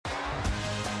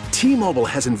T-Mobile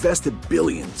has invested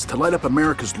billions to light up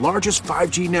America's largest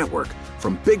 5G network,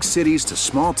 from big cities to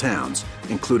small towns,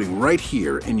 including right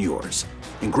here in yours.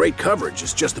 And great coverage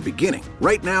is just the beginning.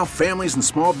 Right now, families and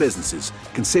small businesses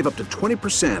can save up to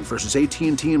 20% versus AT&T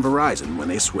and Verizon when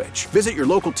they switch. Visit your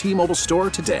local T-Mobile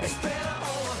store today.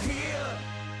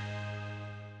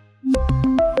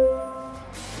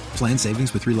 Plan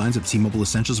savings with 3 lines of T-Mobile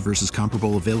Essentials versus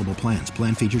comparable available plans.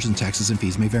 Plan features and taxes and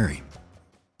fees may vary.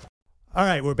 All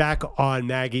right, we're back on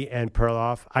Maggie and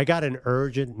Perloff. I got an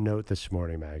urgent note this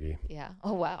morning, Maggie. Yeah.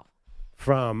 Oh, wow.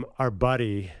 From our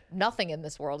buddy. Nothing in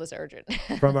this world is urgent.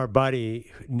 From our buddy,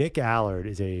 Nick Allard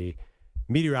is a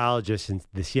meteorologist in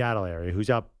the Seattle area who's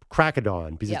up crack of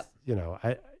dawn because,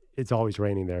 it's always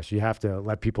raining there. So you have to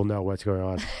let people know what's going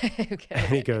on. Okay. And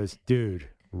he goes, dude,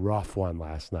 rough one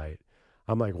last night.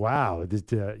 I'm like, wow,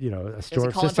 a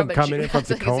storm system coming in from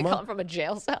Tacoma? Is it coming from a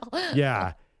jail cell?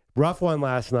 Yeah, rough one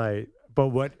last night. But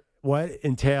what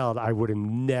entailed, I would have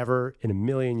never in a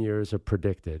million years have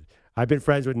predicted. I've been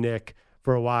friends with Nick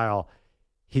for a while.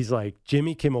 He's like,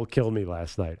 Jimmy Kimmel killed me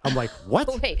last night. I'm like, what?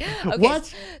 Wait, okay.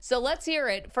 What? So let's hear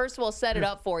it. First of all, set it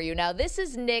up for you. Now, this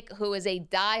is Nick, who is a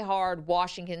diehard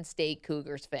Washington State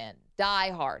Cougars fan.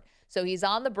 Diehard. So he's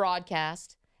on the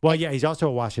broadcast. Well, yeah, he's also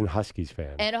a Washington Huskies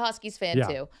fan. And a Huskies fan,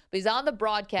 too. But he's on the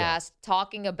broadcast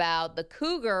talking about the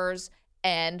Cougars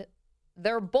and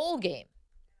their bowl game.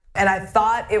 And I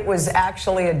thought it was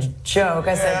actually a joke.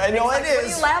 I said, I know like, it is. What are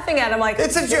you laughing at? I'm like,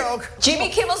 it's a joke. Jimmy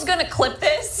Kimmel's going to clip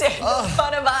this in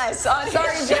front of us. Sorry,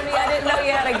 Jimmy. I didn't know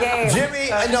you had a game. Jimmy,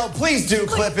 no, please do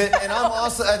clip it. And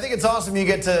I think it's awesome you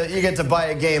get to buy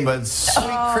a game, but sweet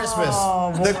Christmas.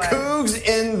 Boy. The Cougs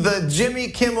in the Jimmy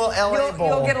Kimmel LA Bowl.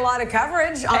 You'll get a lot of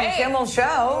coverage on Kimmel's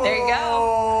show. There you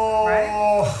go.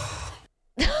 Right?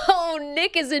 Oh,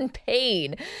 Nick is in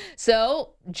pain.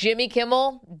 So Jimmy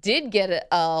Kimmel did get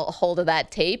a hold of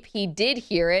that tape. He did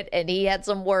hear it, and he had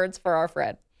some words for our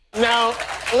friend. Now,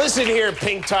 listen here,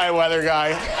 pink tie weather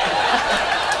guy.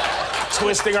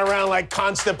 Twisting around like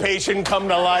constipation come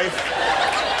to life.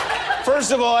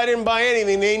 First of all, I didn't buy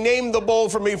anything. They named the bowl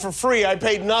for me for free. I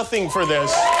paid nothing for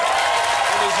this.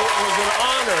 It was an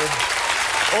honor.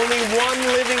 Only one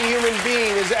living human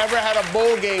being has ever had a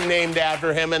bowl game named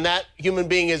after him, and that human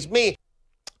being is me.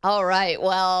 All right.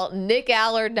 Well, Nick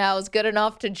Allard now is good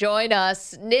enough to join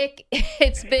us. Nick,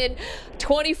 it's been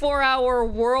 24-hour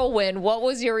whirlwind. What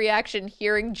was your reaction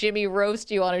hearing Jimmy roast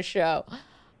you on a show?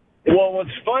 Well, what's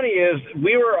funny is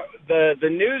the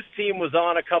news team was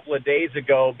on a couple of days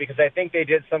ago because I think they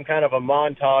did some kind of a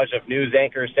montage of news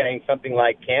anchors saying something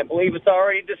like, can't believe it's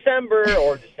already December,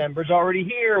 or December's already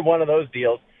here, one of those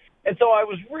deals. And so I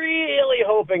was really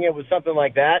hoping it was something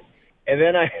like that. And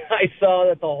then I saw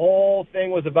that the whole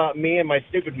thing was about me and my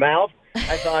stupid mouth.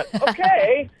 I thought,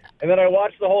 okay. And then I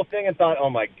watched the whole thing and thought, oh,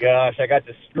 my gosh, I got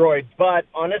destroyed. But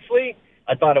honestly,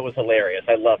 I thought it was hilarious.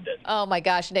 I loved it. Oh my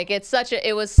gosh, Nick!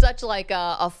 It was such like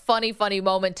a funny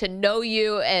moment. To know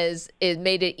you as it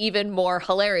made it even more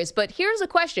hilarious. But here's a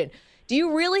question: do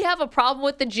you really have a problem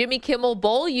with the Jimmy Kimmel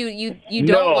Bowl? You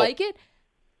don't like it?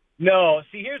 No.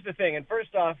 See, here's the thing. And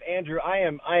first off, Andrew, I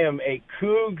am a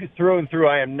Coug through and through.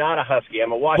 I am not a Husky.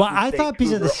 I'm a Washington State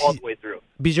Cougar all the way through.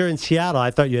 Because you're in Seattle,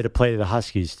 I thought you had to play the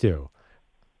Huskies too.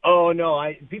 Oh no,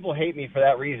 people hate me for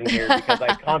that reason here because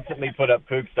I constantly put up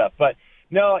Coug stuff, but.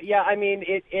 No, yeah, I mean,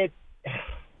 it.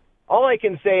 All I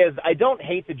can say is I don't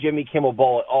hate the Jimmy Kimmel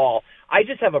Bowl at all. I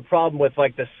just have a problem with,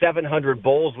 like, the 700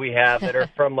 bowls we have that are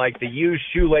from, like, the used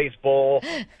shoelace bowl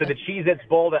to the Cheez-Its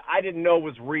bowl that I didn't know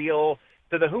was real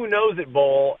to the Who Knows It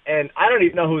bowl, and I don't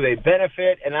even know who they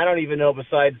benefit, and I don't even know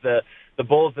besides the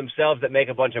bowls themselves that make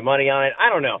a bunch of money on it. I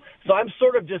don't know. So I'm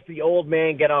sort of just the old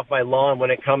man, get off my lawn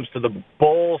when it comes to the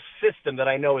bowl system that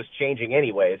I know is changing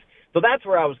anyways. So that's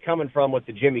where I was coming from with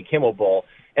the Jimmy Kimmel Bowl,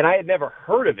 and I had never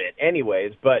heard of it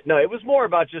anyways. But, no, it was more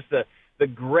about just the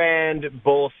grand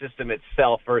bowl system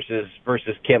itself versus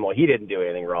Kimmel. He didn't do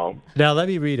anything wrong. Now, let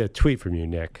me read a tweet from you,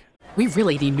 Nick. We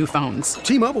really need new phones.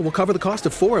 T-Mobile will cover the cost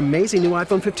of 4 amazing new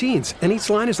iPhone 15s, and each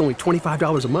line is only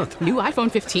 $25 a month. New iPhone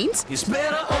 15s? It's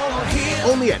better over here.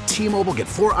 Only at T-Mobile, get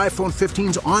 4 iPhone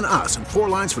 15s on us and 4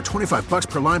 lines for $25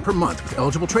 per line per month with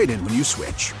eligible trade-in when you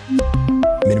switch.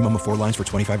 Minimum of 4 lines for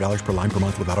 $25 per line per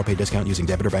month with autopay discount using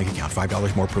debit or bank account.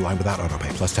 $5 more per line without autopay,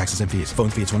 plus taxes and fees. Phone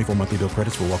fee at 24 monthly bill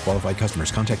credits for well-qualified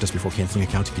customers. Contact us before canceling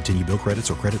account to continue bill credits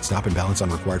or credit stop and balance on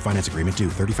required finance agreement due.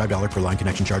 $35 per line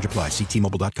connection charge applies. See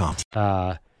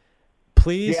T-Mobile.com.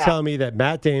 Please tell me that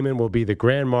Matt Damon will be the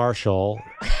Grand Marshal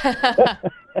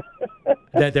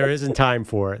that there isn't time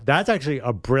for. That's actually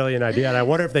a brilliant idea, and I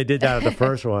wonder if they did that at the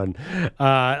first one.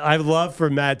 I'd love for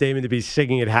Matt Damon to be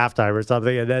singing at halftime or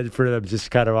something, and then for them just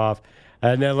cut him off.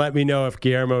 And then let me know if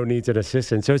Guillermo needs an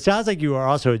assistant. So it sounds like you are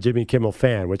also a Jimmy Kimmel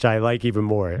fan, which I like even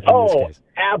more in this case.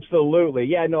 Absolutely.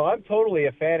 Yeah, no, I'm totally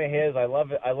a fan of his. I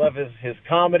love it. I love his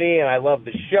comedy, and I love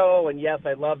the show. And, yes,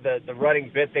 I love the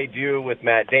running bit they do with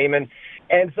Matt Damon.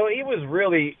 And so he was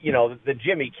really, the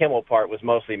Jimmy Kimmel part was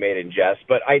mostly made in jest.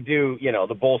 But I do,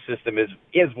 the bowl system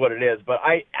is what it is. But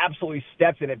I absolutely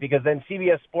stepped in it because then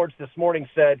CBS Sports this morning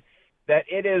said that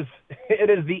it is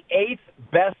the 8th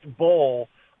best bowl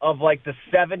of like the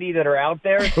 70 that are out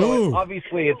there. So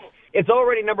obviously it's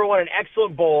already number one, an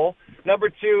excellent bowl. Number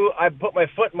two, I put my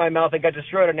foot in my mouth and got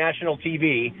destroyed on national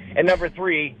TV. And number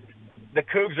three, the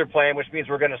Cougs are playing, which means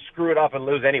we're going to screw it up and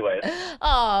lose anyways.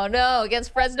 Oh, no,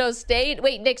 against Fresno State?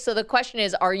 Wait, Nick, so the question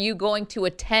is, are you going to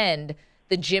attend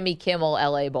the Jimmy Kimmel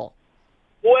LA Bowl?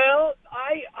 Well,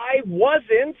 I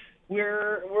wasn't.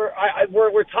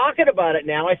 We're talking about it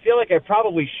now. I feel like I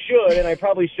probably should, and I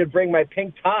probably should bring my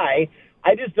pink tie.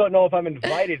 I just don't know if I'm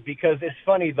invited because it's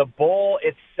funny, the bowl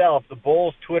itself, the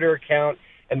bowl's Twitter account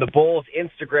and the bowl's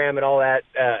Instagram and all that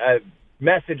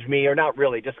messaged me, or not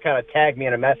really, just kind of tagged me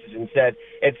in a message and said,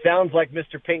 it sounds like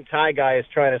Mr. Pink Tie Guy is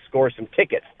trying to score some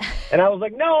tickets. And I was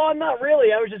like, no, I'm not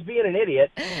really. I was just being an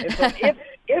idiot. And so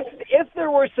if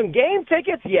there were some game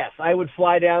tickets, yes, I would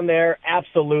fly down there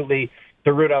absolutely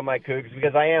to root on my Cougs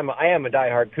because I am a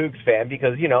diehard Cougs fan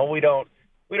because, we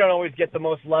don't always get the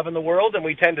most love in the world, and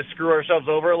we tend to screw ourselves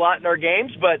over a lot in our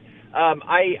games. But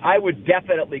I would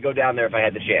definitely go down there if I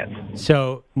had the chance.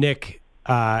 So, Nick,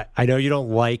 I know you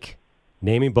don't like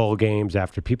naming bowl games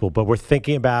after people, but we're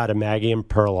thinking about a Maggie and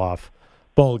Perloff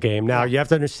bowl game. Now, you have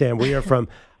to understand, we are from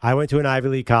 – I went to an Ivy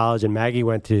League college, and Maggie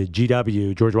went to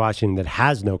GW, George Washington, that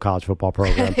has no college football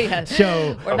program. Yeah.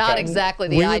 So we're not exactly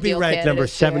the ideal We would be ranked number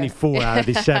 74 out of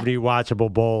these 70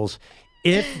 watchable bowls.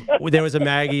 If there was a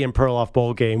Maggie and Perloff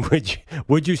bowl game,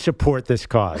 would you support this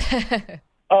cause?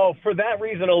 Oh, for that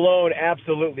reason alone,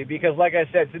 absolutely. Because, like I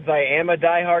said, since I am a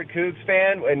diehard Cougs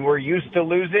fan and we're used to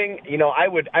losing, I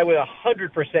would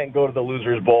 100% go to the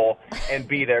Losers Bowl and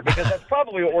be there because that's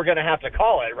probably what we're going to have to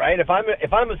call it, right? If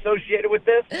I'm associated with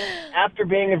this after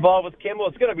being involved with Kimmel,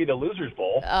 it's going to be the Losers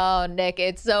Bowl. Oh, Nick,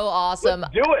 it's so awesome.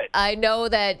 Let's do it. I know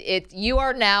that you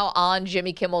are now on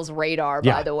Jimmy Kimmel's radar,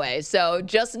 by the way. So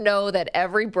just know that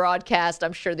every broadcast,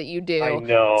 I'm sure that you do, I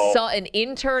know. So an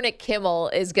intern at Kimmel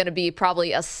is going to be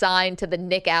probably assigned to the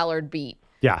Nick Allard beat.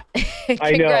 Yeah.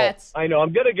 Congrats. I know.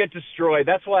 I'm going to get destroyed.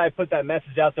 That's why I put that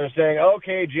message out there saying,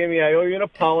 okay, Jimmy, I owe you an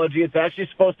apology. It's actually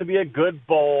supposed to be a good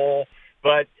bowl,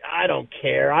 but I don't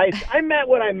care. I meant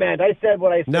what I meant. I said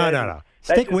what I said. No.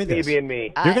 Stick with me us. Being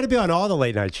me. You're going to be on all the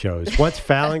late night shows. Once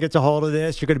Fallon gets a hold of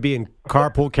this, you're going to be in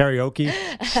carpool karaoke.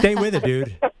 Stay with it,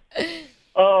 dude.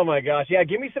 Oh, my gosh. Yeah,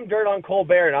 give me some dirt on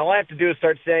Colbert, and all I have to do is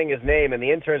start saying his name, and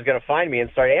the intern's going to find me and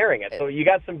start airing it. So you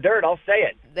got some dirt, I'll say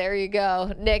it. There you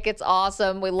go. Nick, it's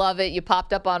awesome. We love it. You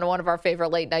popped up on one of our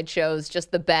favorite late-night shows.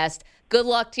 Just the best. Good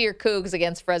luck to your Cougs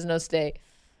against Fresno State.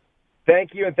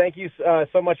 Thank you, and thank you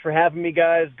so much for having me,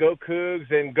 guys. Go Cougs,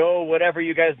 and go whatever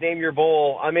you guys name your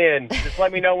bowl. I'm in. Just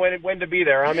let me know when to be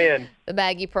there. I'm in. The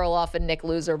Maggie Perloff and Nick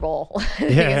Loser Bowl.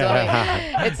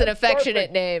 Yeah. It's an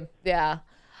affectionate name. Yeah.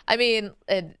 I mean,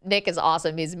 Nick is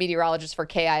awesome. He's a meteorologist for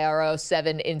KIRO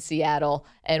 7 in Seattle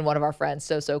and one of our friends.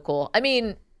 So cool. I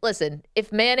mean, listen,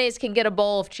 if mayonnaise can get a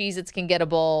bowl, if Cheez-Its can get a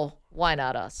bowl, why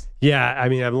not us? Yeah, I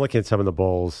mean, I'm looking at some of the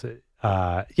bowls.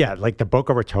 Like the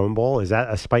Boca Raton Bowl. Is that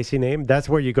a spicy name? That's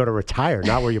where you go to retire,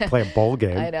 not where you play a bowl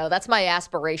game. I know. That's my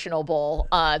aspirational bowl,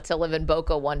 to live in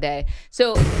Boca one day.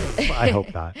 So I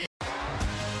hope not.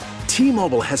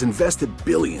 T-Mobile has invested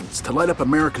billions to light up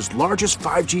America's largest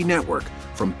 5G network,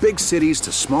 from big cities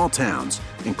to small towns,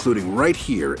 including right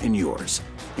here in yours.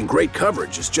 And great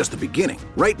coverage is just the beginning.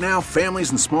 Right now,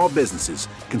 families and small businesses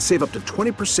can save up to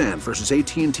 20% versus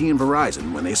AT&T and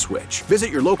Verizon when they switch.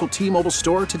 Visit your local T-Mobile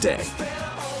store today.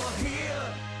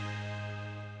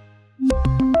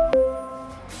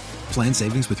 Plan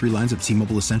savings with 3 lines of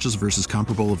T-Mobile Essentials versus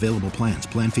comparable available plans.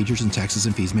 Plan features and taxes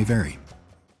and fees may vary.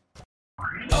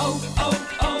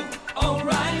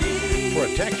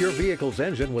 Protect your vehicle's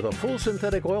engine with a full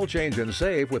synthetic oil change and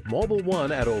save with Mobil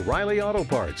 1 at O'Reilly Auto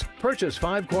Parts. Purchase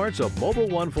 5 quarts of Mobil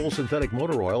 1 full synthetic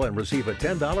motor oil and receive a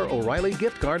 $10 O'Reilly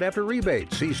gift card after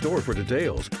rebate. See store for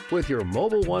details. With your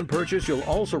Mobil 1 purchase, you'll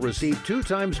also receive 2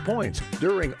 times points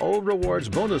during O Rewards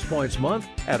Bonus Points Month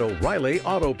at O'Reilly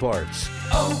Auto Parts.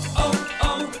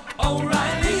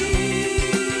 O'Reilly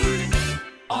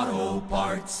Auto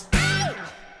Parts.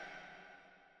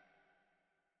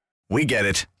 We get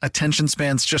it. Attention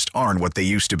spans just aren't what they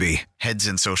used to be. Heads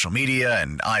in social media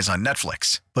and eyes on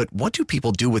Netflix. But what do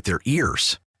people do with their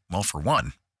ears? Well, for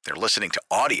one, they're listening to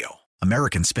audio.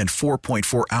 Americans spend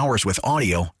 4.4 hours with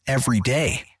audio every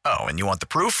day. Oh, and you want the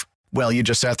proof? Well, you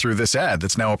just sat through this ad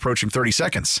that's now approaching 30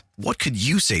 seconds. What could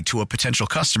you say to a potential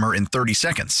customer in 30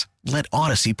 seconds? Let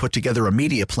Odyssey put together a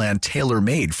media plan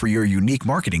tailor-made for your unique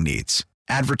marketing needs.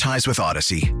 Advertise with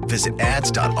Odyssey. Visit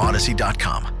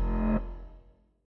ads.odyssey.com.